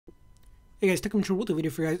Hey guys, Tech Control video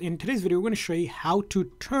for you guys. In today's video, we're going to show you how to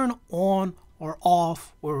turn on or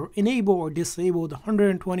off or enable or disable the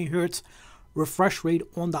 120 Hz refresh rate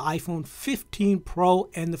on the iPhone 15 Pro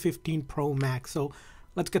and the 15 Pro Max. So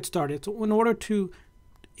let's get started. So in order to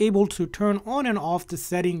able to turn on and off the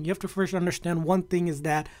setting, you have to first understand one thing is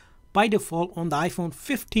that by default on the iPhone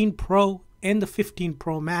 15 Pro and the 15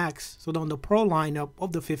 Pro Max, so on the Pro lineup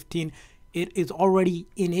of the 15, it is already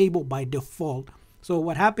enabled by default. So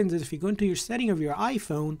what happens is if you go into your setting of your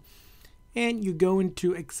iPhone and you go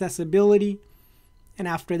into accessibility, and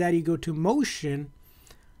after that you go to motion,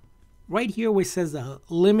 right here where it says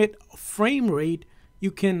limit frame rate,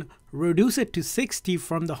 you can reduce it to 60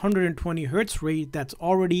 from the 120 Hz rate that's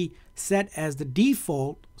already set as the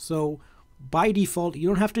default. So by default, you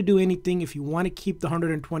don't have to do anything. If you want to keep the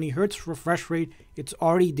 120 Hz refresh rate, it's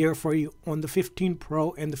already there for you on the 15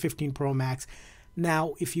 Pro and the 15 Pro Max.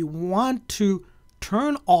 Now, if you want to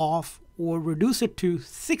turn off or reduce it to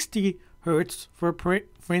 60 Hz for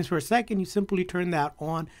frames per second, you simply turn that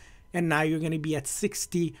on, and now you're going to be at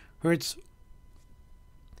 60 Hz.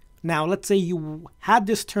 Now, let's say you had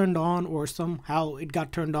this turned on or somehow it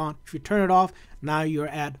got turned on. If you turn it off, now you're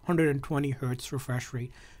at 120 Hz refresh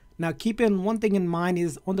rate. Now, keeping one thing in mind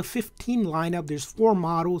is on the 15 lineup, there's 4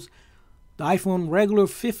 models. The iPhone regular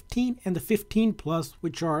 15 and the 15 Plus,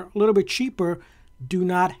 which are a little bit cheaper, do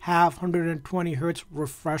not have 120 Hz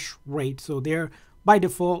refresh rate. So they're by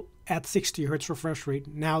default at 60 Hz refresh rate.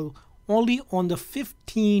 Now, only on the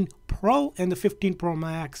 15 Pro and the 15 Pro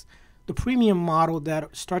Max, the premium model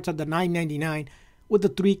that starts at the $999 with the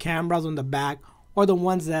 3 cameras on the back, are the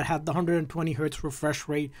ones that have the 120 Hz refresh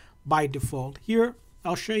rate by default. Here,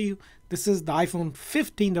 I'll show you. This is the iPhone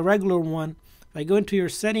 15, the regular one. If I go into your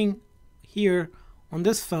setting here on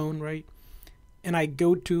this phone, right, and I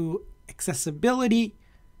go to accessibility,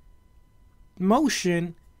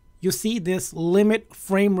 motion, you see this limit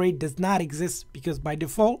frame rate does not exist because by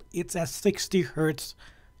default it's at 60 Hz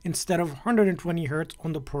instead of 120 Hz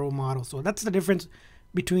on the Pro model. So that's the difference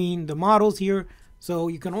between the models here. So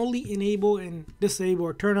you can only enable and disable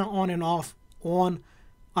or turn it on and off on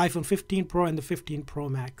iPhone 15 Pro and the 15 Pro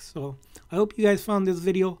Max. So I hope you guys found this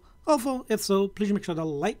video helpful. If so, please make sure to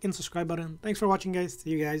like and subscribe button. Thanks for watching, guys. See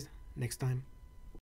you guys next time.